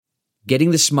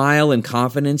Getting the smile and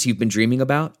confidence you've been dreaming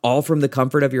about, all from the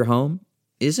comfort of your home,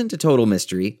 isn't a total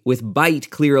mystery with Bite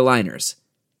clear aligners.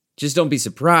 Just don't be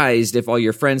surprised if all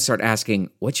your friends start asking,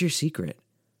 "What's your secret?"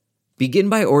 Begin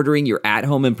by ordering your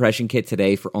at-home impression kit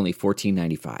today for only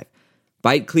 $14.95.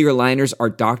 Bite clear aligners are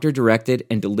doctor-directed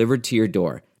and delivered to your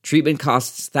door. Treatment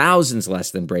costs thousands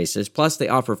less than braces, plus they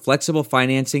offer flexible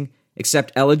financing,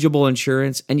 accept eligible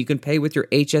insurance, and you can pay with your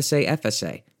HSA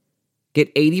FSA.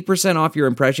 Get 80% off your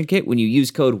impression kit when you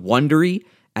use code WONDERY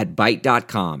at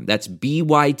Byte.com. That's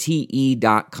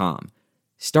BYTE.com.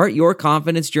 Start your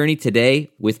confidence journey today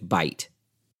with Byte.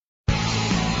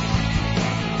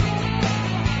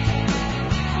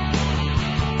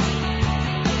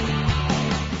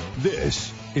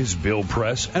 This is Bill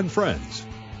Press and Friends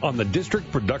on the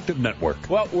District Productive Network.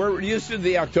 Well, we're used to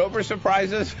the October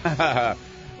surprises.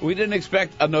 We didn't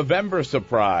expect a November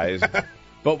surprise,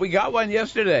 but we got one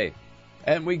yesterday.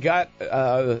 And we got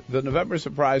the November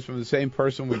surprise from the same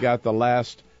person we got the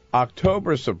last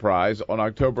October surprise on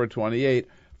October 28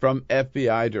 from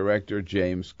FBI Director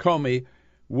James Comey,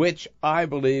 which I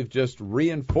believe just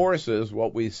reinforces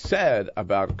what we said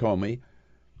about Comey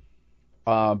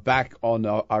back on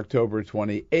October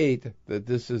 28, that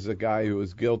this is a guy who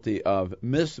is guilty of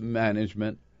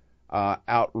mismanagement,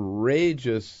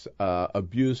 outrageous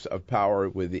abuse of power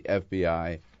with the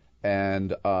FBI,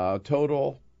 and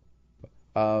total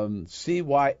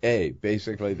CYA.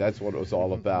 Basically, that's what it was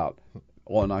all about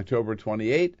on October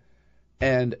 28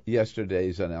 and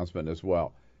yesterday's announcement as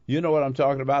well. You know what I'm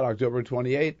talking about, October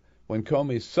 28, when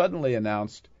Comey suddenly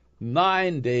announced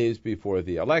 9 days before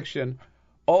the election,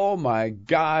 "Oh my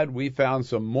God, we found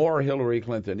some more Hillary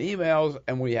Clinton emails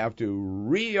and we have to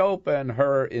reopen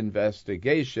her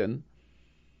investigation."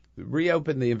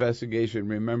 Reopen the investigation.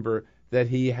 Remember that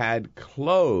he had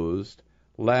closed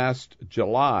last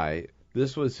July.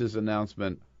 This was his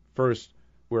announcement first,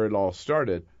 where it all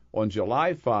started, on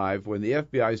July 5, when the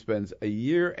FBI spends a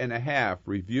year and a half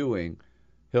reviewing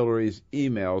Hillary's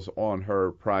emails on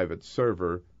her private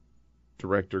server,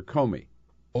 Director Comey.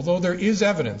 Although there is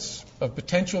evidence of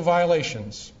potential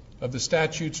violations of the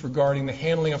statutes regarding the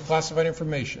handling of classified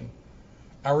information,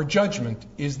 our judgment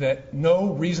is that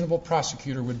no reasonable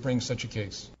prosecutor would bring such a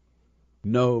case.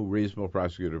 No reasonable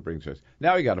prosecutor brings us.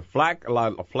 Now he got a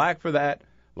lot of flack for that.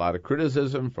 A lot of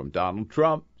criticism from Donald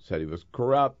Trump, said he was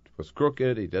corrupt, was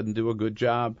crooked, he didn't do a good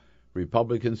job.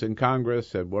 Republicans in Congress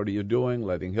said, "What are you doing,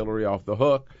 letting Hillary off the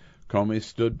hook?" Comey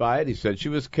stood by it. He said she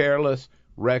was careless,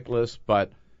 reckless,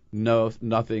 but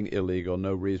nothing illegal,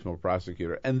 no reasonable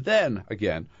prosecutor. And then,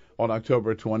 again, on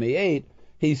October 28,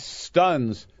 he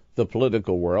stuns the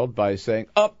political world by saying,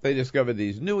 they discovered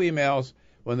these new emails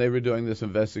when they were doing this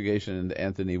investigation into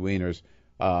Anthony Weiner's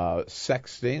alleged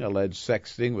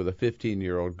sexting with a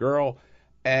 15-year-old girl,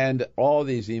 and all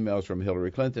these emails from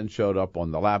Hillary Clinton showed up on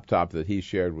the laptop that he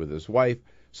shared with his wife.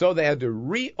 So they had to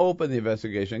reopen the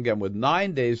investigation again with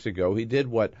 9 days to go. He did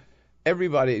what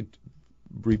everybody,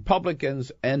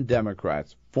 Republicans and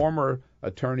Democrats, former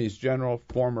attorneys general,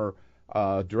 former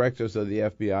directors of the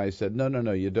FBI, said,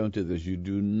 no, you don't do this. You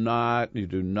do not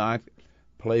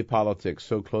play politics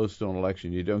so close to an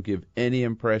election. You don't give any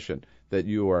impression that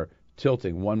you are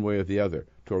tilting one way or the other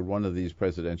toward one of these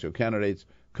presidential candidates.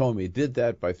 Comey did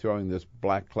that by throwing this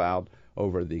black cloud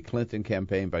over the Clinton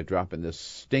campaign, by dropping this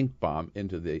stink bomb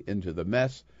into the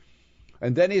mess.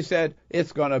 And then he said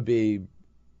it's going to be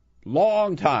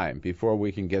long time before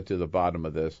we can get to the bottom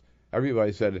of this.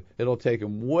 Everybody said it'll take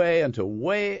him way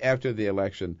after the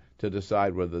election to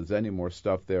decide whether there's any more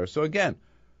stuff there. So again,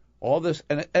 all this,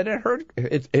 and it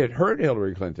hurt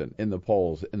Hillary Clinton in the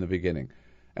polls in the beginning.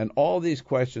 And all these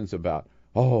questions about,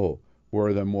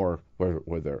 were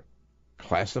there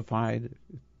classified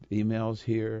emails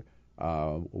here?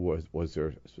 Was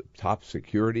there top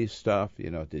security stuff?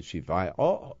 Did she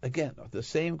violate? Again, the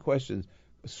same questions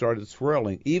started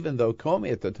swirling, even though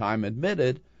Comey at the time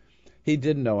admitted he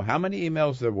didn't know how many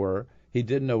emails there were. He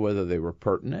didn't know whether they were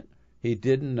pertinent. He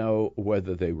didn't know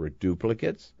whether they were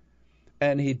duplicates.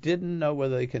 And he didn't know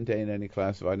whether they contained any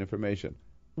classified information.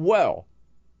 Well,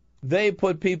 they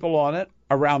put people on it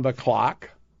around the clock.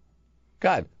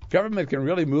 God, government can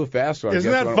really move fast.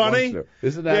 Isn't that funny?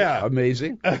 Isn't that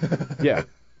amazing? Yeah.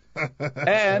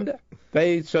 And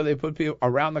they put people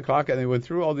around the clock, and they went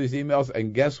through all these emails,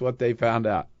 and guess what they found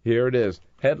out? Here it is.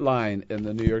 Headline in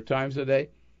the New York Times today.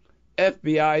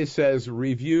 FBI says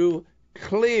review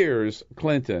clears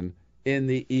Clinton in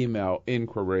the email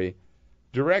inquiry.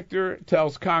 Director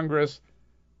tells Congress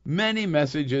many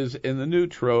messages in the new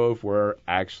trove were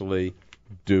actually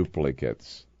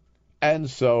duplicates. And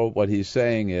so what he's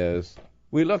saying is,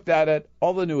 we looked at it,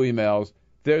 all the new emails,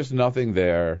 there's nothing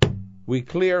there. We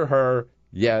clear her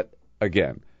yet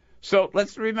again. So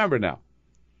let's remember now.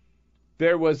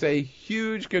 There was a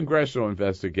huge congressional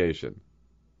investigation.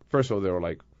 First of all, there were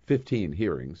like 15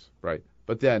 hearings, right?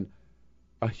 But then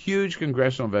a huge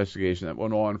congressional investigation that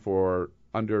went on for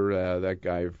under that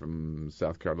guy from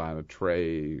South Carolina,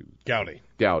 Trey Gowdy.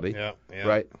 Yeah.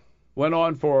 Right? Went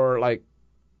on for like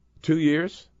 2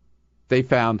 years. They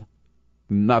found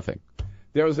nothing.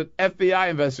 There was an FBI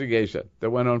investigation that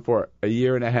went on for a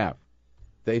year and a half.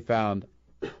 They found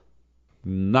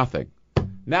nothing.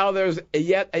 Now there's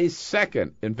yet a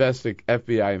second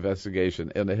FBI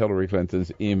investigation into Hillary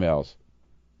Clinton's emails.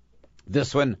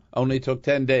 This one only took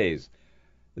 10 days.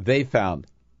 They found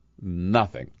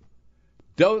nothing.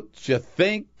 Don't you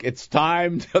think it's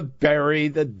time to bury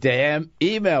the damn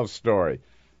email story?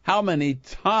 How many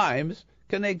times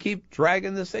can they keep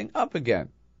dragging this thing up again?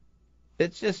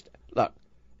 It's just, look,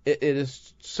 it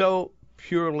is so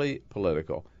purely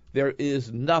political. There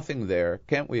is nothing there.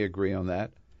 Can't we agree on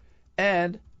that?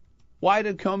 And why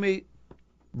did Comey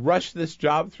rush this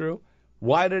job through?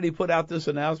 Why did he put out this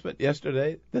announcement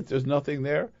yesterday that there's nothing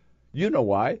there? You know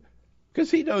why. Because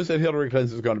he knows that Hillary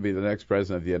Clinton is going to be the next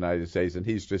president of the United States, and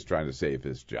he's just trying to save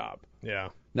his job. Yeah.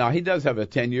 Now, he does have a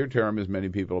 10-year term, as many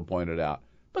people have pointed out.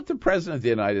 But the president of the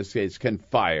United States can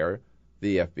fire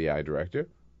the FBI director.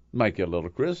 Might get a little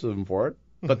criticism for it,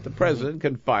 but the president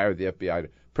can fire the FBI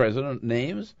president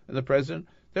names, and the president.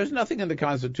 There's nothing in the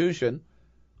Constitution,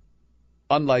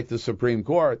 unlike the Supreme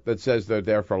Court, that says they're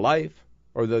there for life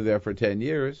or they're there for 10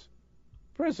 years.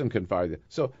 The president can fire them.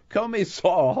 So Comey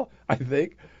saw, I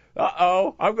think,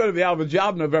 I'm going to be out of a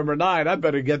job November 9. I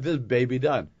better get this baby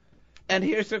done. And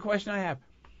here's the question I have.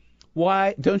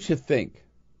 Why don't you think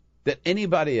that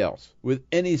anybody else with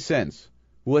any sense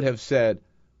would have said,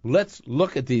 let's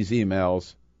look at these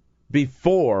emails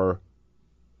before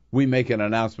we make an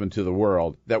announcement to the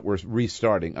world that we're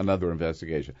restarting another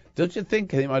investigation? Don't you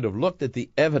think they might have looked at the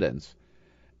evidence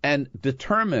and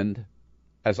determined,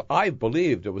 as I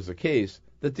believed it was the case,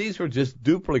 that these were just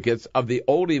duplicates of the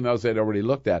old emails they'd already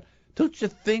looked at? Don't you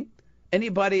think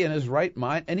anybody in his right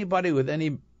mind, anybody with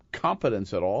any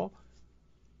competence at all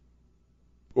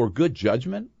or good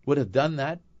judgment would have done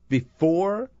that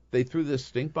before they threw this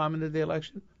stink bomb into the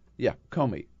election? Yeah,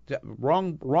 Comey.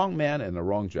 Wrong man and the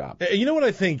wrong job. You know what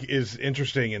I think is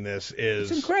interesting in this is...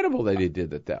 It's incredible that he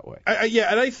did it that way. Yeah,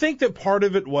 and I think that part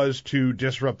of it was to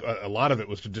disrupt, a lot of it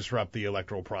was to disrupt the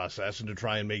electoral process and to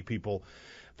try and make people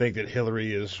think that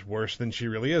Hillary is worse than she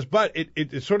really is. But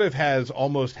it sort of has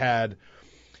almost had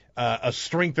a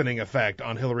strengthening effect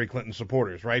on Hillary Clinton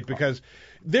supporters, right? Because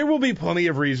there will be plenty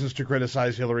of reasons to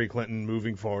criticize Hillary Clinton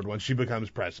moving forward when she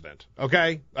becomes president,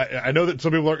 okay? I know that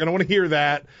some people aren't going to want to hear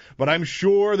that, but I'm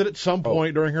sure that at some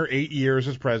point during her 8 years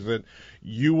as president,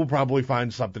 you will probably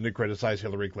find something to criticize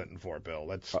Hillary Clinton for, Bill.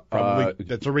 That's probably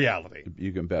that's a reality.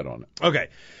 You can bet on it. Okay,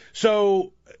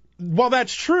 so while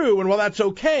that's true and while that's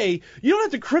okay, you don't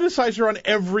have to criticize her on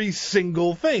every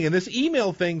single thing. And this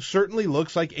email thing certainly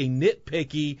looks like a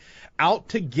nitpicky,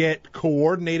 out-to-get,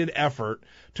 coordinated effort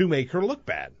to make her look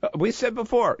bad. We said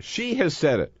before, she has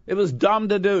said it. It was dumb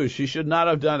to do. She should not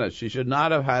have done it. She should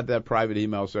not have had that private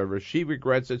email server. She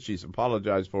regrets it. She's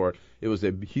apologized for it. It was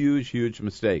a huge, huge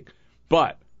mistake.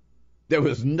 But there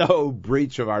was no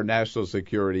breach of our national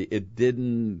security. It did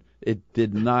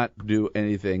not do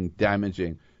anything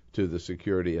damaging to the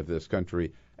security of this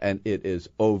country, and it is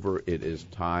over. It is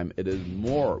time. It is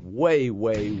way,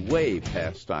 way, way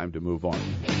past time to move on.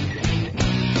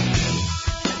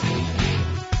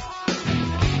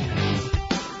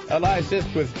 Elias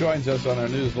Isquith joins us on our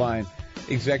newsline,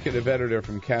 executive editor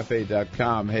from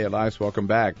Cafe.com. Hey, Elias, welcome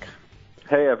back.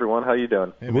 Hey, everyone. How you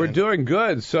doing? Hey, We're doing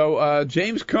good. So,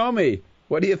 James Comey,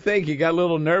 what do you think? You got a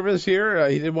little nervous here?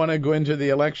 He didn't want to go into the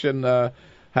election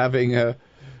having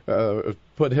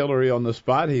put Hillary on the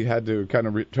spot. He had to kind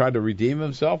of try to redeem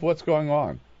himself. What's going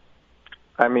on?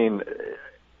 I mean,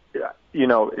 you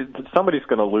know, somebody's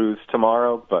going to lose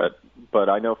tomorrow, but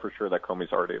I know for sure that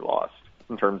Comey's already lost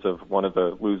in terms of one of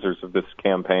the losers of this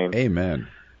campaign. Amen.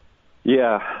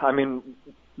 Yeah, I mean,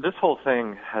 this whole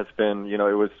thing has been, you know,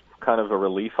 it was kind of a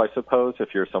relief, I suppose,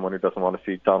 if you're someone who doesn't want to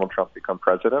see Donald Trump become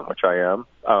president, which I am,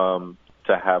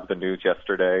 to have the news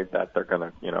yesterday that they're going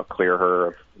to, you know, clear her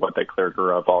of what they cleared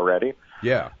her of already.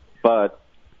 Yeah. But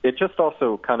it just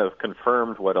also kind of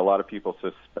confirmed what a lot of people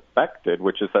suspected,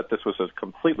 which is that this was a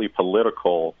completely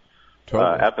political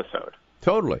episode.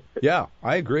 Totally. Yeah,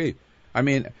 I agree. I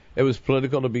mean, it was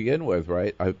political to begin with,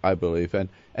 right? I believe.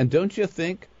 And don't you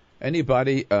think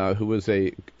anybody who was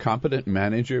a competent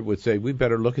manager would say, we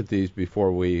better look at these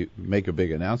before we make a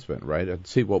big announcement, right? And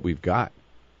see what we've got.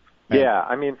 Yeah,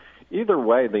 I mean, either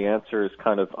way, the answer is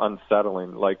kind of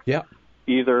unsettling. Like,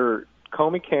 either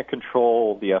Comey can't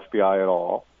control the FBI at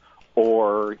all,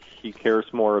 or he cares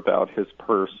more about his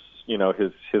purse,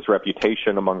 his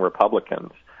reputation among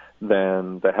Republicans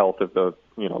than the health of the,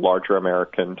 larger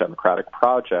American democratic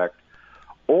project,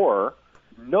 or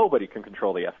nobody can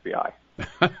control the FBI.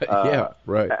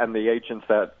 Right. And the agents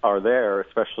that are there,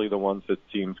 especially the ones that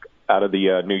seem out of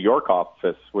the New York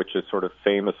office, which is sort of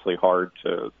famously hard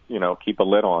to, keep a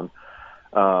lid on,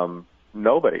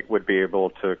 nobody would be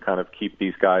able to kind of keep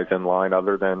these guys in line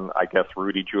other than, I guess,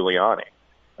 Rudy Giuliani.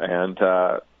 And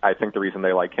I think the reason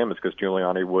they like him is because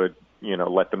Giuliani would,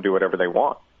 let them do whatever they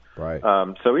want. Right.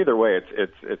 So either way,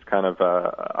 it's kind of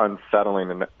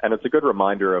unsettling, and it's a good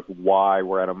reminder of why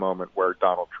we're at a moment where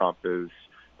Donald Trump is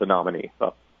the nominee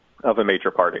of a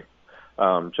major party.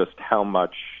 Just how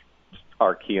much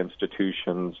our key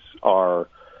institutions are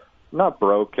not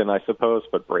broken, I suppose,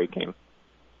 but breaking.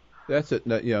 That's it.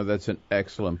 That's an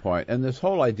excellent point. And this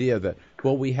whole idea that,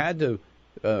 we had to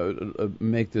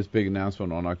make this big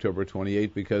announcement on October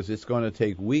 28th because it's going to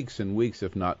take weeks and weeks,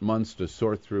 if not months, to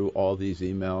sort through all these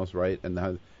emails, right? And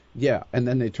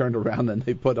then they turned around and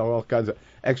they put all kinds of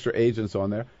extra agents on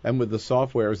there. And with the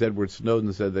software, as Edward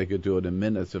Snowden said, they could do it in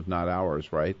minutes, if not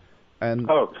hours, right? And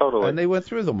totally. And they went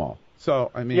through them all.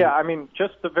 So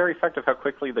just the very fact of how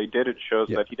quickly they did it shows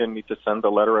that he didn't need to send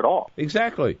the letter at all.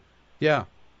 Exactly. Yeah.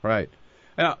 Right.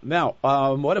 Now,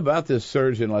 what about this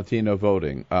surge in Latino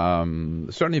voting?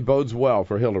 Certainly bodes well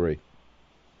for Hillary.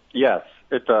 Yes,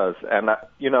 it does. And,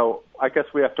 I guess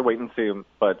we have to wait and see.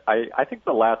 But I think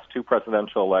the last two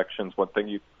presidential elections, one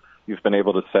thing you've been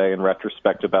able to say in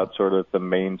retrospect about sort of the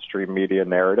mainstream media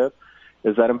narrative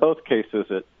is that in both cases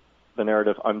the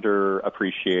narrative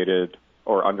underappreciated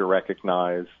or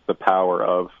underrecognized the power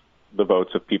of the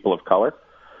votes of people of color.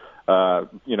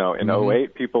 In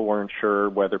 08, people weren't sure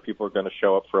whether people were going to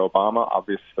show up for Obama.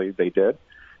 Obviously, they did.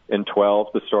 In 12,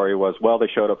 the story was, they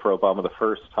showed up for Obama the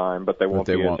first time, but they won't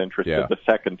be as interested the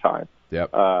second time.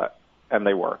 Yep. And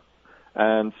they were.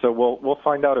 And so we'll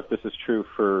find out if this is true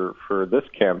for this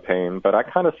campaign. But I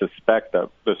kind of suspect that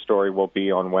the story will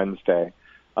be on Wednesday,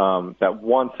 that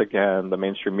once again the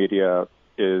mainstream media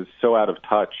is so out of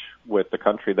touch with the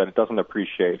country that it doesn't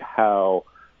appreciate how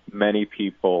many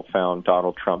people found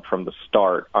Donald Trump from the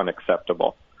start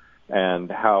unacceptable and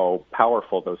how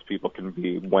powerful those people can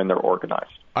be when they're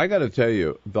organized. I got to tell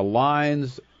you, the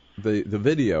lines, the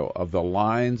video of the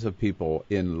lines of people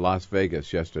in Las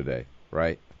Vegas yesterday,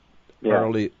 right? Yeah.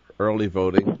 Early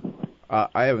voting.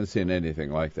 I haven't seen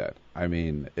anything like that. I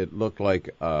mean, it looked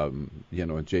like, a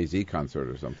Jay-Z concert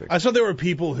or something. I saw there were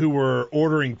people who were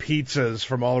ordering pizzas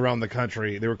from all around the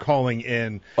country. They were calling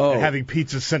in and having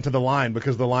pizzas sent to the line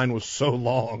because the line was so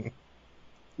long.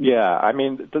 Yeah, I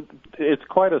mean, it's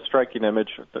quite a striking image.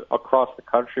 Across the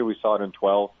country, we saw it in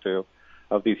 12, too,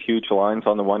 of these huge lines.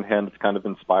 On the one hand, it's kind of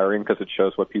inspiring because it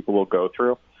shows what people will go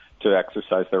through to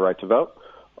exercise their right to vote.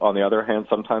 On the other hand,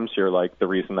 sometimes you're like, the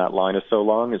reason that line is so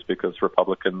long is because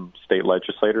Republican state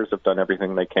legislators have done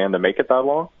everything they can to make it that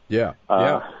long. Yeah,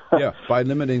 by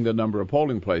limiting the number of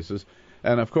polling places.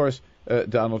 And, of course,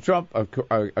 Donald Trump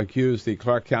accused the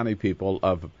Clark County people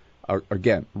of,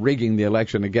 again, rigging the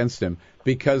election against him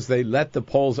because they let the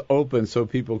polls open so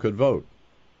people could vote.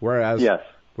 Whereas,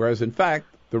 in fact,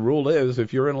 the rule is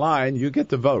if you're in line, you get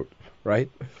to vote, right?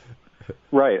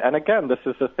 Right. And again, this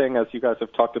is the thing, as you guys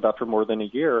have talked about for more than a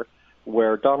year,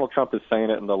 where Donald Trump is saying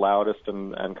it in the loudest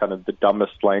and kind of the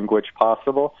dumbest language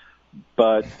possible.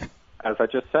 But as I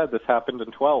just said, this happened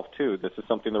in 12, too. This is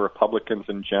something the Republicans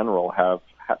in general have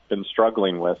been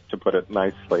struggling with, to put it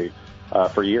nicely,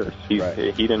 for years. He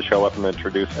didn't show up and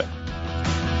introduce it.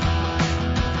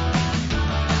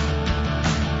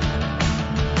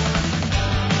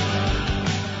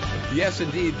 Yes,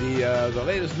 indeed. The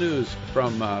latest news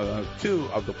from two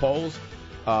of the polls.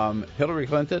 Hillary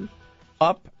Clinton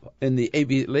up in the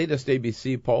latest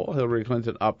ABC poll. Hillary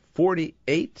Clinton up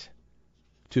 48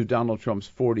 to Donald Trump's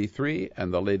 43.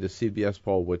 And the latest CBS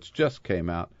poll, which just came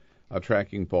out, a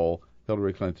tracking poll,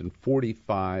 Hillary Clinton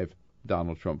 45,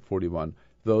 Donald Trump 41.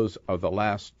 Those are the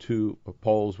last two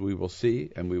polls we will see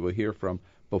and we will hear from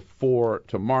before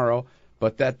tomorrow.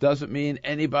 But that doesn't mean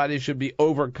anybody should be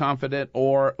overconfident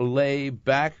or lay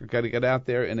back. We've got to get out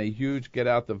there in a huge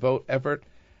get-out-the-vote effort.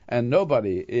 And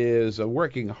nobody is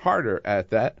working harder at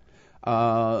that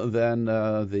than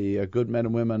the good men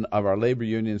and women of our labor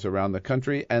unions around the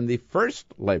country, and the first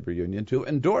labor union to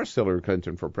endorse Hillary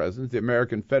Clinton for president, the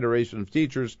American Federation of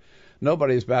Teachers.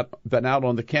 Nobody's been out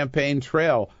on the campaign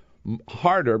trail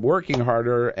harder, working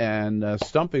harder, and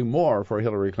stumping more for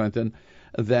Hillary Clinton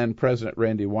then President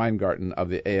Randi Weingarten of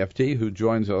the AFT, who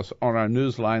joins us on our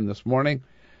newsline this morning.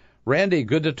 Randi,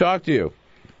 good to talk to you.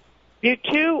 You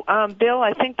too, Bill.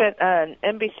 I think that an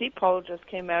NBC poll just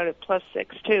came out at +6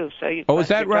 too. So is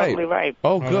that you're right? Totally right.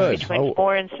 Oh, good. Between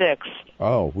 4 and 6.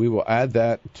 Oh, we will add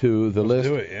that to the list.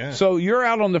 Do it, yeah. So you're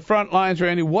out on the front lines,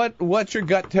 Randi. What's your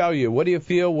gut tell you? What do you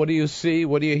feel? What do you see?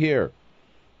 What do you hear?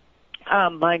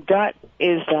 My gut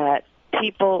is that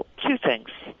two things.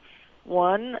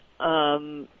 One,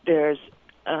 there's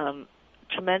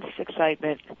tremendous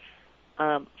excitement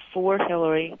for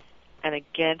Hillary and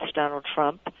against Donald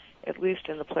Trump. At least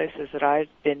in the places that I've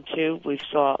been to, we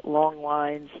saw long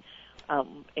lines. I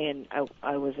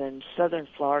was in southern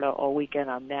Florida all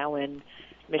weekend. I'm now in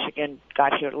Michigan.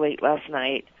 Got here late last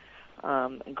night.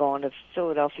 And going to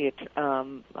Philadelphia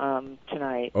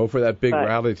tonight. Oh, for that big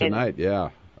rally tonight, yeah.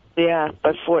 Yeah,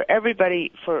 but for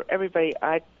everybody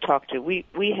I talked to, we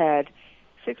had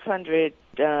 600.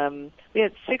 We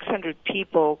had 600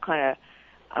 people kind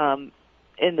of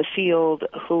in the field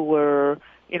who were,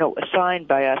 assigned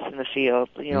by us in the field,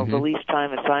 release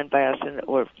time assigned by us,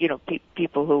 or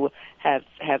people who have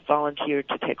volunteered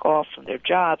to take off from their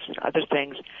jobs and other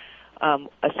things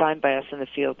assigned by us in the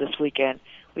field this weekend.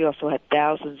 We also had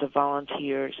thousands of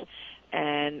volunteers,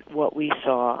 and what we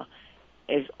saw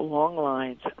is long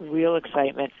lines, real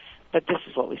excitement. But this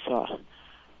is what we saw: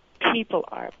 people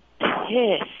are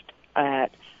pissed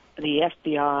at the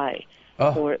FBI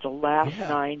for the last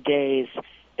 9 days,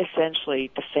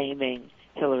 essentially defaming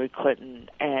Hillary Clinton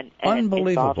and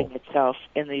involving itself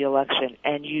in the election.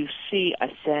 And you see a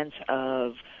sense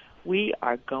of, we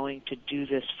are going to do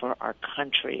this for our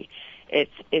country.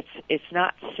 It's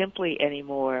not simply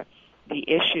anymore the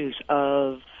issues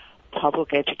of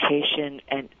public education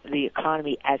and the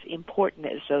economy, as important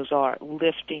as those are,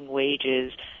 lifting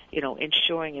wages,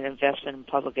 ensuring an investment in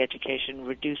public education,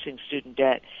 reducing student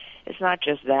debt. It's not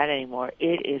just that anymore.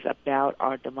 It is about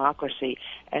our democracy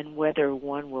and whether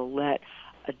one will let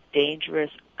a dangerous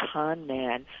con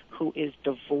man who is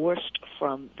divorced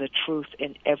from the truth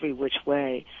in every which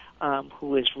way,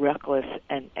 who is reckless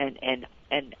and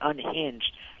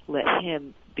unhinged, let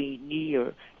him be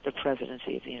near the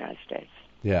presidency of the United States.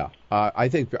 Yeah, I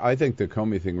think the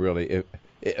Comey thing really,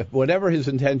 if whatever his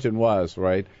intention was,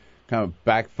 right, kind of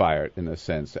backfired in a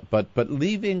sense. But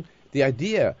leaving the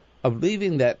idea of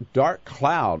leaving that dark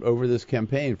cloud over this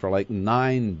campaign for like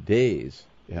 9 days,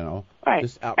 right?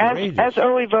 Just outrageous. As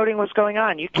early voting was going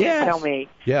on, you can't tell me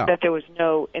that there was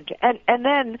no and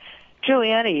then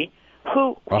Giuliani,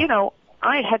 who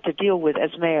I had to deal with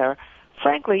as mayor.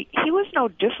 Frankly, he was no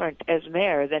different as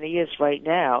mayor than he is right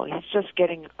now. He's just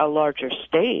getting a larger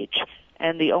stage,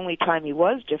 and the only time he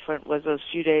was different was those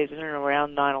few days in and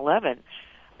around 9/11.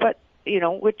 But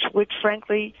which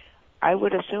frankly, I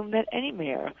would assume that any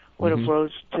mayor would have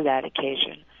rose to that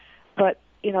occasion. But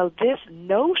this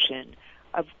notion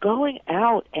of going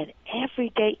out and every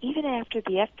day, even after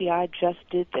the FBI just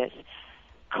did this,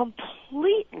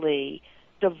 completely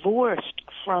divorced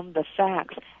from the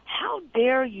facts. How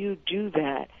dare you do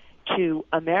that to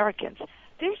Americans?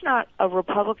 There's not a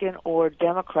Republican or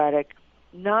Democratic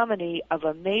nominee of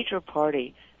a major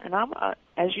party, and I'm,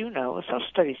 as you know, a social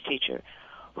studies teacher,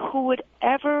 who would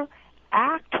ever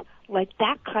act like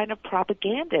that kind of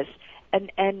propagandist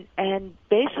and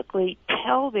basically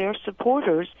tell their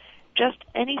supporters just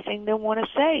anything they want to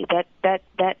say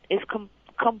that is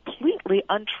completely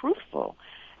untruthful.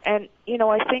 And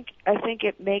I think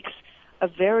it makes a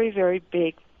very, very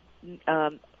big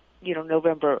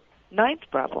November 9th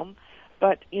problem.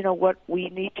 But what we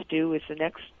need to do is the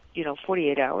next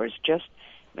 48 hours, just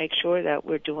make sure that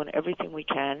we're doing everything we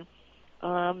can,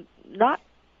 not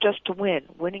just to win.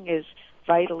 Winning is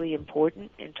vitally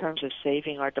important in terms of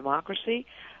saving our democracy,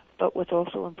 but what's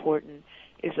also important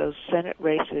is those Senate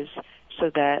races,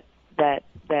 so that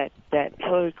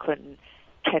Hillary Clinton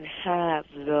can have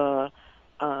the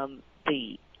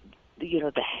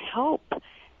help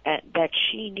that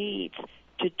she needs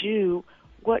to do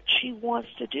what she wants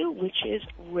to do, which is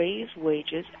raise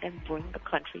wages and bring the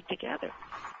country together.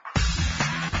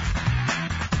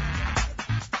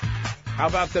 How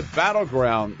about the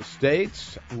battleground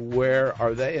states? Where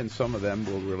are they? And some of them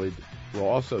will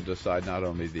also decide not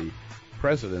only the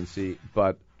presidency,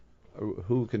 but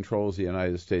who controls the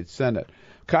United States Senate.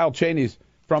 Kyle Cheney's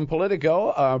from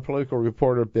Politico, a political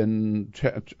reporter, been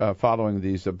following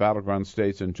these battleground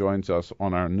states and joins us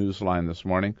on our newsline this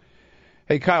morning.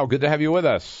 Hey, Kyle, good to have you with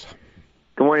us.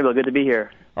 Good morning, Bill. Good to be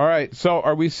here. All right. So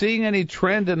are we seeing any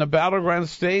trend in the battleground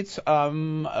states?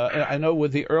 I know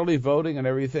with the early voting and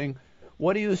everything,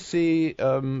 what do you see?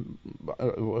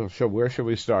 Where should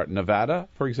we start? Nevada,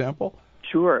 for example?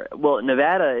 Sure. Well,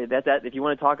 Nevada, that's if you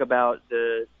want to talk about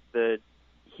the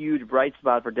huge bright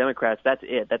spot for Democrats, that's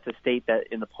it. That's a state that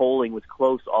in the polling was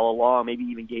close all along, maybe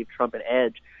even gave Trump an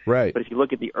edge. Right. But if you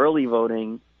look at the early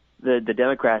voting, the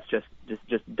Democrats just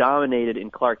dominated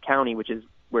in Clark County, which is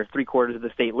where 3/4 of the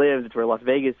state lives. It's where Las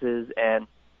Vegas is, and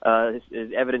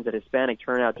is evidence that Hispanic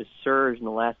turnout just surged in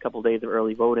the last couple of days of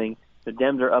early voting. The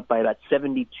Dems are up by about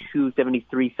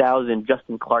 73,000 just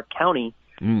in Clark County,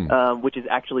 which is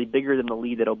actually bigger than the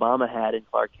lead that Obama had in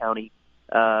Clark County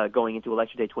going into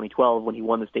Election Day 2012 when he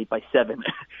won the state by 7.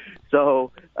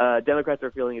 So Democrats are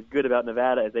feeling as good about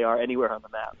Nevada as they are anywhere on the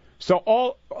map. So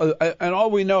all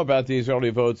we know about these early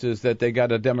votes is that they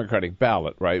got a Democratic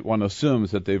ballot, right? One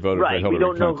assumes that they voted for Hillary Clinton. Right. We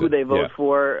don't know who they vote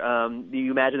for. Do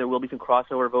you imagine there will be some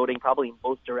crossover voting, probably in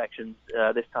both directions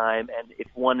this time? And if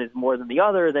one is more than the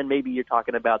other, then maybe you're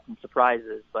talking about some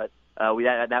surprises. But we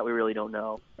really don't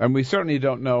know. And we certainly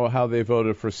don't know how they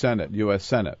voted for Senate, U.S.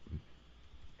 Senate.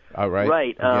 Right.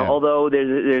 Right. Although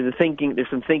there's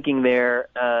some thinking there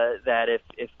that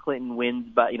if Clinton wins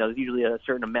by, there's usually a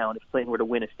certain amount. If Clinton were to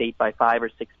win a state by 5 or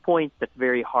 6 points, that's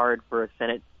very hard for a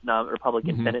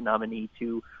Republican Senate nominee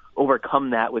to overcome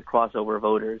that with crossover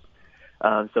voters.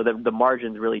 So the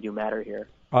margins really do matter here.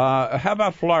 How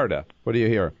about Florida? What do you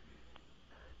hear?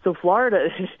 So Florida,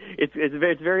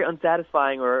 it's very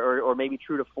unsatisfying, or maybe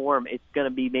true to form. It's going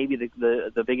to be maybe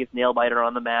the biggest nail biter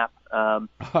on the map.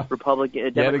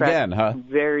 Republican, Democrats, yet again, huh?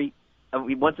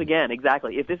 Once again,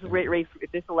 exactly. If this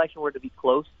election were to be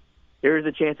close, there is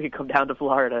a chance it could come down to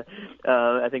Florida.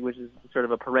 I think, which is sort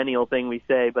of a perennial thing we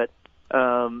say, but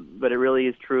it really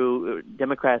is true.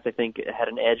 Democrats, I think, had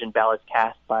an edge in ballots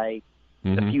cast by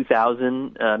a few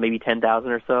thousand, maybe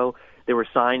 10,000 or so. There were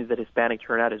signs that Hispanic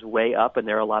turnout is way up, and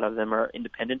a lot of them are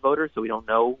independent voters, so we don't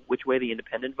know which way the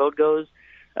independent vote goes.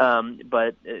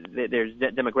 But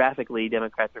demographically,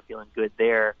 Democrats are feeling good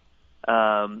there.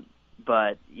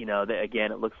 But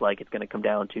again, it looks like it's going to come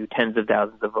down to tens of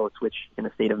thousands of votes, which in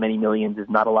a state of many millions is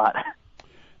not a lot.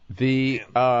 The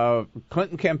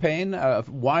Clinton campaign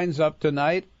winds up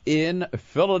tonight in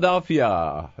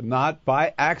Philadelphia, not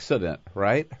by accident,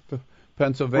 right?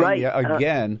 Pennsylvania right.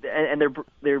 again, and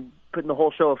they're putting the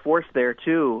whole show of force there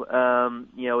too.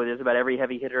 There's about every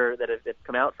heavy hitter that's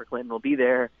come out for Clinton will be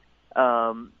there.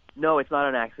 No, it's not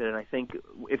an accident. I think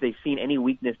if they've seen any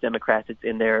weakness, Democrats, it's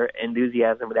in their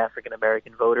enthusiasm with African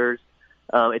American voters.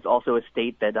 It's also a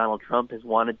state that Donald Trump has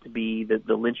wanted to be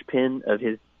the linchpin of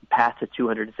his path to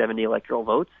 270 electoral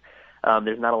votes.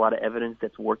 There's not a lot of evidence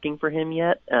that's working for him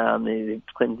yet.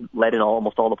 Clinton led in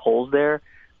almost all the polls there.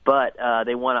 But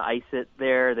they want to ice it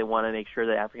there. They want to make sure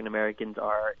that African Americans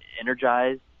are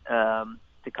energized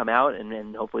to come out,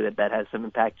 and hopefully that has some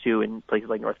impact too in places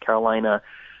like North Carolina,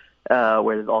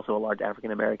 where there's also a large African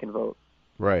American vote.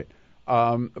 Right.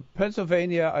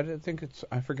 Pennsylvania,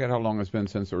 I forget how long it's been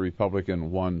since a Republican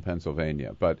won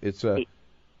Pennsylvania, but it's a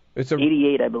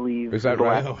 88, I believe. Is that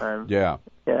right? Last time. Yeah.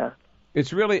 Yeah.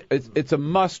 It's really it's a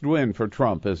must win for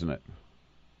Trump, isn't it?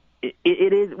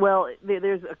 It is. Well,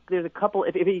 there's a couple.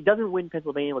 If he doesn't win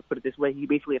Pennsylvania, let's put it this way, he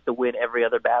basically has to win every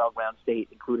other battleground state,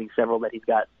 including several that he's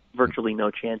got virtually no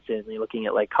chance in. You're looking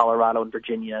at like Colorado and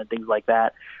Virginia and things like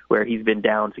that, where he's been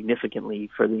down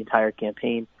significantly for the entire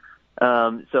campaign.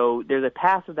 So there's a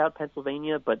path without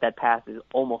Pennsylvania, but that path is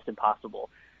almost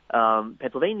impossible.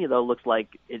 Pennsylvania, though, looks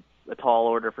like it's a tall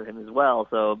order for him as well.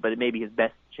 But it may be his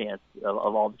best chance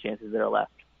of all the chances that are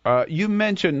left. You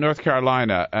mentioned North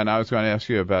Carolina, and I was going to ask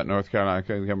you about North Carolina.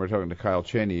 Again, we're talking to Kyle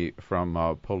Cheney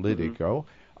from Politico.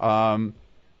 And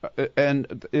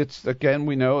it's, again,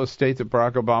 we know a state that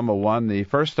Barack Obama won the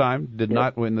first time, did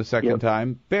not win the second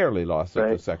time, barely lost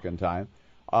it the second time.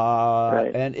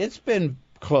 And it's been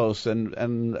close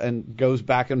and goes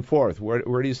back and forth.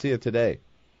 Where do you see it today?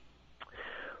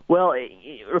 Well,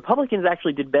 Republicans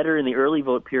actually did better in the early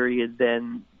vote period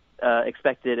than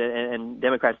expected, and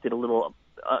Democrats did a little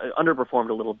underperformed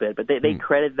a little bit, but they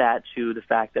credit that to the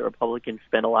fact that Republicans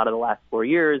spent a lot of the last 4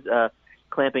 years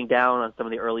clamping down on some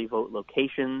of the early vote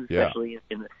locations, especially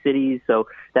in the cities. So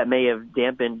that may have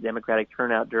dampened Democratic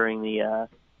turnout during the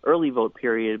early vote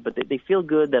period, but they feel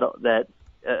good that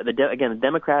the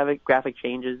demographic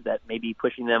changes that may be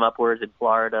pushing them upwards in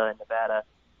Florida and Nevada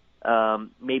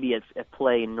may be at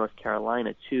play in North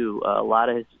Carolina too. A lot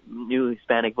of new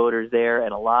Hispanic voters there,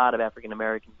 and a lot of African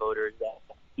American voters that,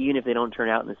 even if they don't turn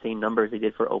out in the same numbers they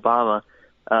did for Obama,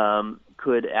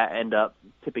 could end up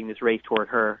tipping this race toward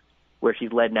her, where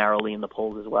she's led narrowly in the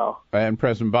polls as well. And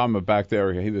President Obama back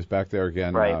there, he was back there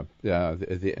again, right. At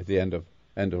the end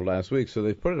of last week. So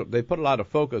they put a lot of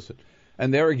focus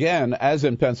And there again, as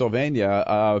in Pennsylvania,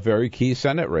 a very key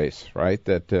Senate race, right,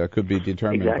 that could be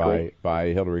determined by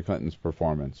Hillary Clinton's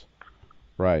performance.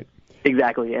 Right.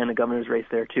 Exactly, and the governor's race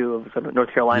there, too. So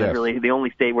North Carolina is really the only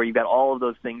state where you've got all of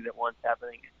those things at once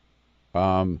happening.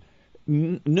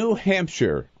 New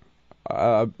Hampshire.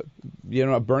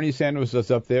 Bernie Sanders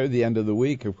was up there the end of the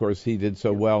week. Of course, he did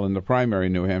so well in the primary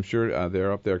in New Hampshire.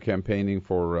 They're up there campaigning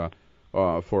for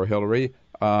Hillary.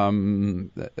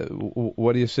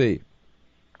 What do you see?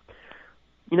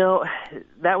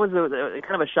 That was a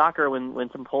kind of a shocker when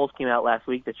some polls came out last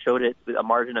week that showed it with a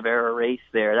margin of error race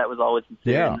there. That was always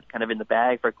considered kind of in the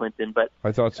bag for Clinton. But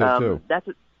I thought so, too.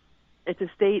 It's a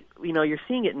state, you're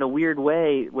seeing it in a weird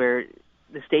way where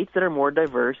the states that are more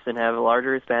diverse and have a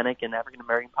larger Hispanic and African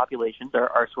American populations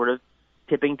are sort of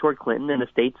tipping toward Clinton, and the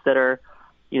states that are,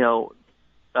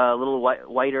 a little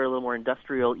whiter, a little more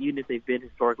industrial, even if they've been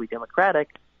historically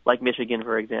Democratic, like Michigan,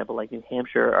 for example, like New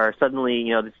Hampshire, are suddenly,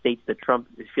 the states that Trump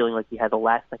is feeling like he has a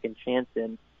last-second chance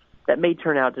in. That may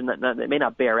turn out to that may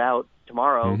not bear out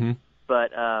tomorrow,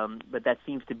 but that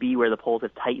seems to be where the polls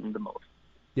have tightened the most.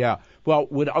 Yeah. Well,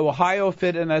 would Ohio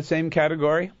fit in that same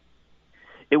category?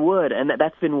 It would, and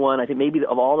that's been one, I think, maybe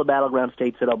of all the battleground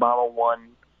states that Obama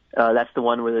won, that's the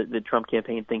one where the Trump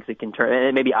campaign thinks it can turn,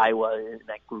 and maybe Iowa in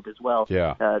that group as well.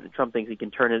 Yeah. Trump thinks he can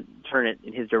turn it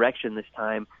in his direction this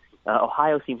time.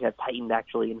 Ohio seems to have tightened,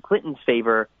 actually, in Clinton's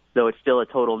favor, though it's still a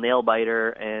total nail-biter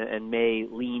and may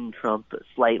lean Trump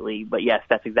slightly. But, yes,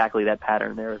 that's exactly that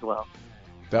pattern there as well.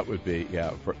 That would be,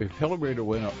 if Hillary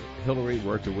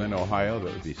were to win Ohio,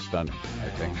 that would be stunning, I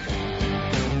think.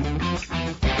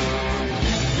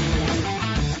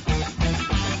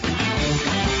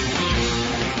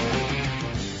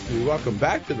 Welcome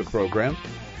back to the program.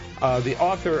 The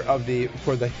author of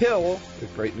For the Hill, the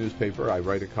great newspaper I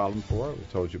write a column for, I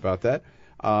told you about that,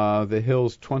 The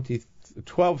Hill's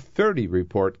 1230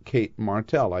 report, Cate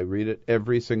Martel. I read it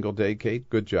every single day, Kate.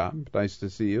 Good job. Nice to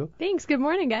see you. Thanks. Good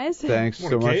morning, guys. Thanks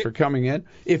so much for coming in.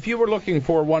 If you were looking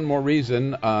for one more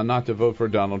reason not to vote for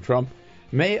Donald Trump,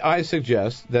 may I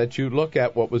suggest that you look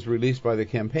at what was released by the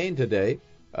campaign today.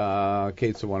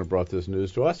 Kate's the one who brought this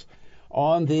news to us.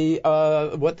 On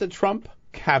what the Trump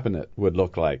cabinet would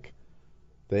look like.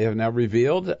 They have now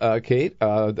revealed, Kate,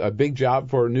 a big job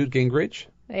for Newt Gingrich.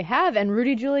 They have, and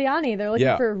Rudy Giuliani. They're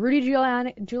looking for Rudy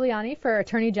Giuliani for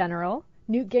Attorney General,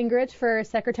 Newt Gingrich for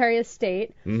Secretary of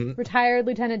State, retired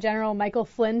Lieutenant General Michael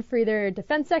Flynn for either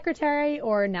Defense Secretary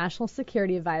or National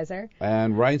Security Advisor.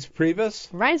 And Reince Priebus?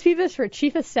 Reince Priebus for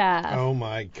Chief of Staff. Oh,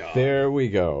 my God. There we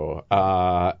go.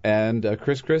 And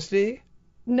Chris Christie?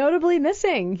 Notably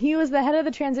missing. He was the head of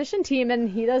the transition team, and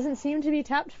he doesn't seem to be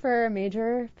tapped for a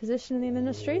major position in the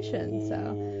administration.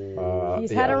 So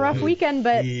he's had a rough weekend,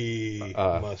 but he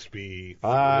must be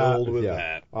thrilled with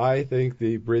that. I think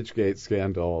the Bridgegate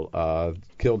scandal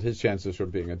killed his chances for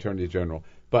being Attorney General.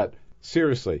 But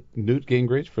seriously, Newt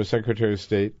Gingrich for Secretary of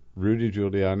State, Rudy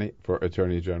Giuliani for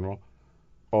Attorney General.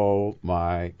 Oh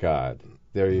my God!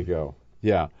 There you go.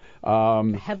 Yeah.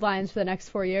 Headlines for the next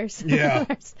 4 years. Yeah.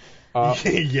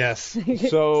 Yes.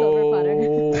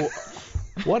 So,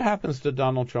 what happens to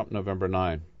Donald Trump November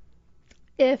 9?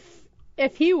 If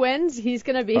he wins, he's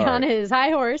going to be on his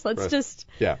high horse. We'll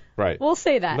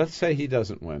say that. Let's say he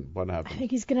doesn't win. What happens? I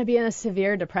think he's going to be in a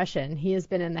severe depression. He has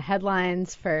been in the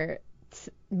headlines for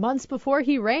months before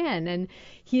he ran, and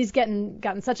he's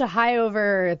gotten such a high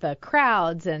over the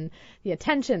crowds and the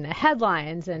attention, the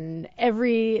headlines, and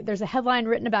there's a headline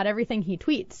written about everything he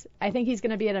tweets. I think he's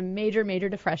going to be in a major, major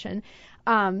depression.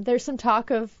 There's some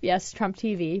talk of, yes, Trump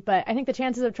TV, but I think the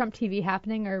chances of Trump TV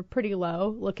happening are pretty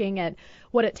low, looking at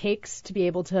what it takes to be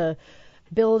able to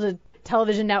build a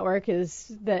television network.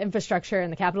 Is the infrastructure and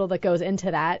the capital that goes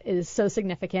into that is so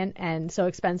significant and so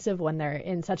expensive when they're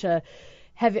in such a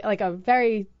heavy, like a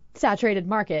very saturated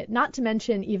market, not to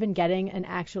mention even getting an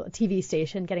actual TV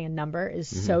station, getting a number is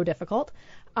so difficult.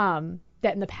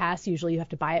 That in the past, usually you have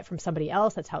to buy it from somebody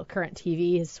else. That's how current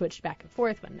TV has switched back and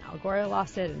forth when Al Gore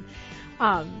lost it.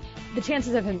 And the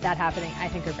chances of that happening, I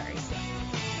think, are very slim.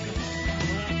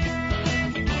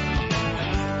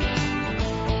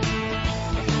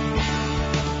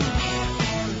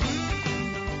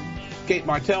 Cate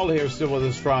Martel here, still with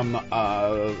us from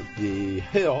the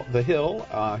Hill.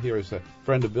 Here is a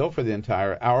friend of Bill for the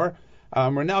entire hour.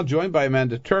 We're now joined by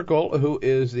Amanda Terkel, who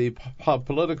is the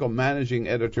political managing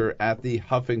editor at the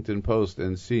Huffington Post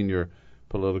and senior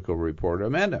political reporter.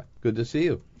 Amanda, good to see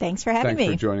you. Thanks for having me.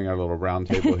 Thanks for joining our little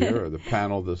roundtable here, or the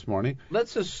panel this morning.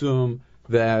 Let's assume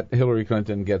that Hillary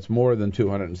Clinton gets more than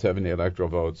 270 electoral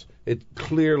votes. It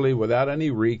clearly, without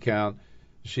any recount,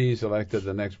 she's elected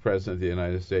the next president of the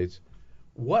United States.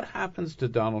 What happens to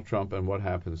Donald Trump and what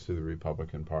happens to the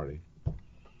Republican Party?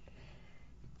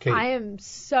 Cate. I am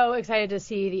so excited to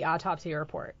see the autopsy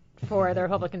report for the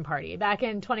Republican Party. Back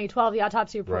in 2012, the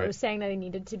autopsy report was saying that they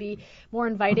needed to be more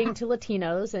inviting to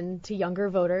Latinos and to younger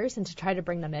voters and to try to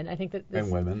bring them in. I think that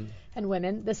and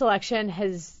women. This election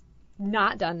has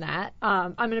not done that.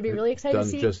 I'm going to be really excited to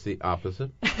see. Done just the opposite.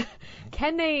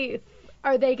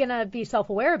 Are they going to be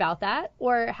self-aware about that,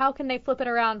 or how can they flip it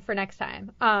around for next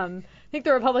time? I think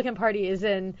the Republican Party is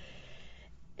in.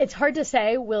 It's hard to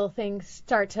say. Will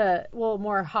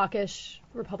more hawkish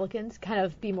Republicans kind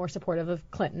of be more supportive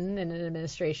of Clinton in an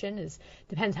administration?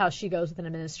 Depends how she goes with an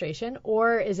administration,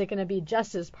 or is it going to be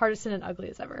just as partisan and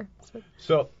ugly as ever?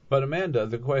 But Amanda,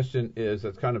 the question is,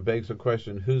 that kind of begs the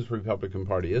question: whose Republican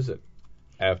Party is it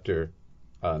after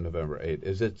November 8th?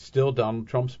 Is it still Donald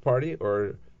Trump's party,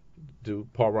 or do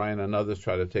Paul Ryan and others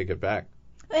try to take it back?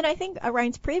 And I think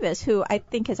Reince Priebus, who I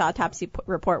think his autopsy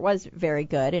report was very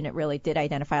good, and it really did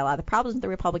identify a lot of the problems with the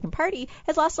Republican Party,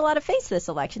 has lost a lot of face this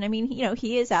election. I mean,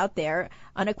 he is out there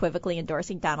unequivocally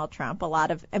endorsing Donald Trump.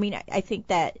 I think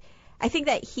that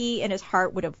he in his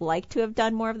heart would have liked to have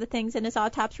done more of the things in his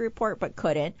autopsy report, but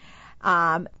couldn't.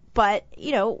 But,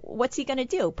 what's he going to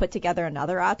do? Put together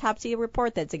another autopsy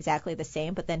report that's exactly the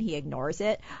same, but then he ignores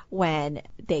it when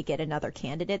they get another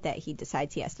candidate that he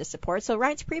decides he has to support. So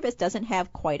Reince Priebus doesn't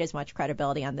have quite as much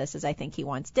credibility on this as I think he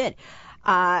once did.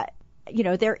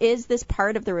 There is this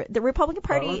part of the Republican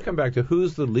Party. Let's come back to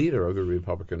who's the leader of the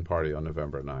Republican Party on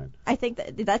November 9th. I think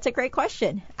that's a great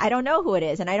question. I don't know who it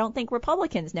is, and I don't think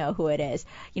Republicans know who it is.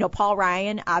 Paul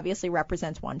Ryan obviously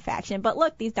represents one faction, but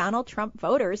look, these Donald Trump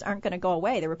voters aren't going to go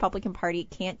away. The Republican Party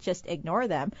can't just ignore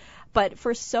them. But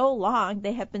for so long,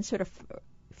 they have been sort of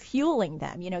fueling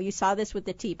them. You saw this with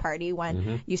the Tea Party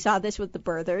when you saw this with the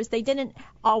birthers. They didn't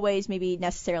always maybe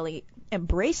necessarily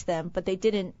embrace them, but they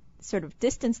didn't sort of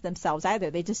distance themselves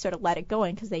either. They just sort of let it go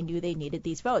in because they knew they needed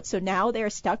these votes. So now they're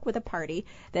stuck with a party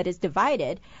that is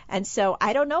divided. And so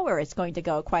I don't know where it's going to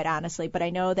go, quite honestly, but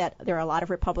I know that there are a lot of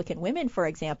Republican women, for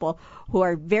example, who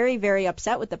are very, very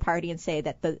upset with the party and say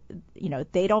that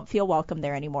they don't feel welcome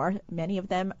there anymore.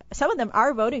 Some of them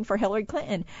are voting for Hillary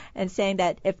Clinton and saying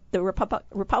that if the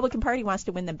Republican Party wants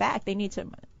to win them back, they need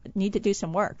to do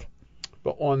some work.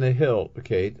 But on the Hill,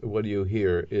 Cate, what do you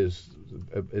hear? Is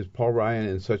Paul Ryan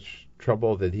in such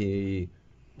trouble that he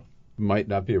might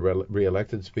not be a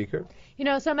re-elected speaker?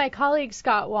 So my colleague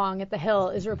Scott Wong at the Hill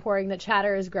is reporting that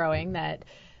chatter is growing that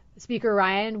Speaker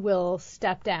Ryan will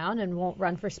step down and won't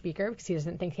run for speaker because he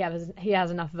doesn't think he has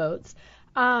enough votes.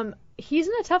 He's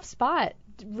in a tough spot.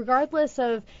 Regardless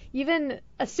of, even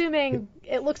assuming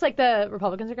it looks like the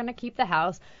Republicans are going to keep the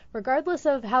House, regardless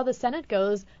of how the Senate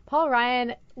goes, Paul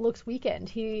Ryan looks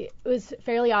weakened. It was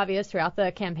fairly obvious throughout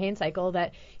the campaign cycle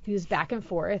that he was back and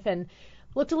forth and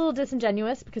looked a little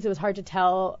disingenuous because it was hard to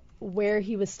tell where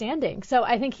he was standing. So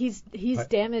I think he's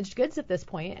damaged goods at this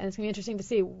point, and it's going to be interesting to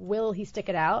see, will he stick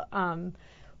it out?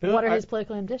 What are his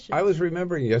political ambitions? I was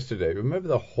remembering yesterday, remember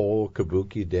the whole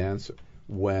kabuki dance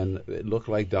when it looked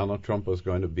like Donald Trump was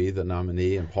going to be the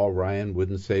nominee and Paul Ryan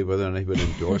wouldn't say whether or not he would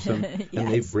endorse him. Yes.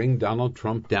 And they bring Donald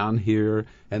Trump down here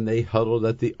and they huddled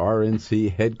at the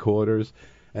RNC headquarters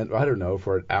and I don't know,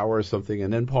 for an hour or something.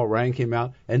 And then Paul Ryan came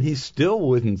out and he still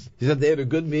wouldn't. He said they had a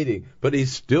good meeting, but he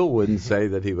still wouldn't say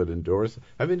that he would endorse.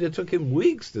 I mean, it took him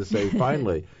weeks to say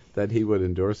finally that he would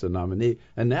endorse the nominee.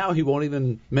 And now he won't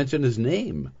even mention his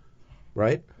name.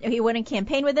 Right? He wouldn't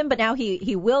campaign with him, but now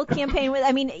he will campaign with.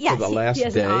 I mean, yes, for the last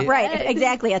day. Right?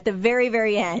 Exactly. At the very,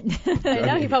 very end. I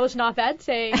know he published an op-ed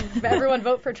saying everyone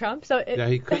vote for Trump. So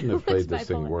he couldn't have played this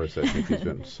thing worse. I think he's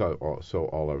been so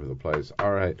all over the place.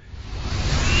 All right.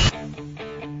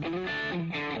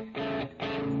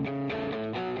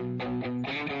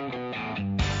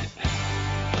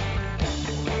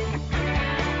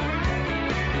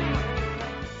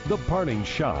 The Parting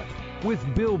Shot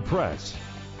with Bill Press.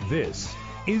 This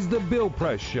is the Bill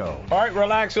Press Show. All right,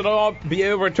 relax. It'll all be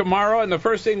over tomorrow. And the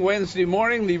first thing Wednesday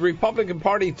morning, the Republican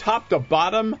Party, top to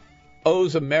bottom,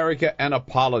 owes America an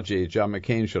apology. John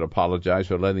McCain should apologize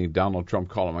for letting Donald Trump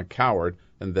call him a coward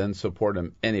and then support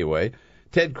him anyway.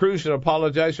 Ted Cruz should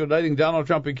apologize for letting Donald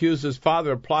Trump accuse his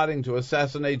father of plotting to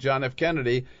assassinate John F.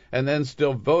 Kennedy and then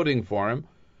still voting for him.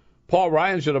 Paul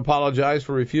Ryan should apologize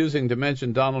for refusing to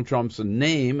mention Donald Trump's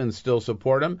name and still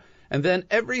support him. And then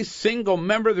every single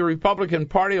member of the Republican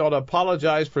Party ought to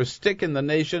apologize for sticking the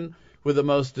nation with the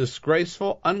most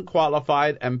disgraceful,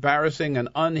 unqualified, embarrassing, and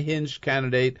unhinged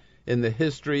candidate in the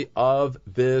history of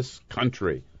this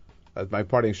country. That's my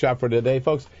parting shot for today,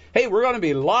 folks. Hey, we're going to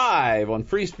be live on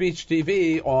Free Speech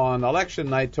TV on election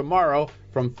night tomorrow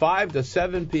from 5 to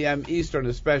 7 p.m. Eastern,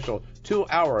 a special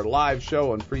 2-hour live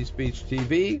show on Free Speech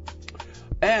TV.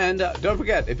 And don't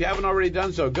forget, if you haven't already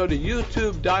done so, go to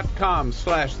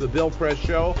youtube.com/The Bill Press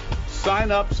Show.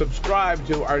 Sign up, subscribe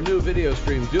to our new video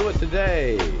stream. Do it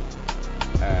today.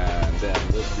 And then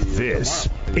we'll see you This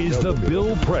tomorrow. is The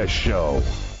Bill Press Show.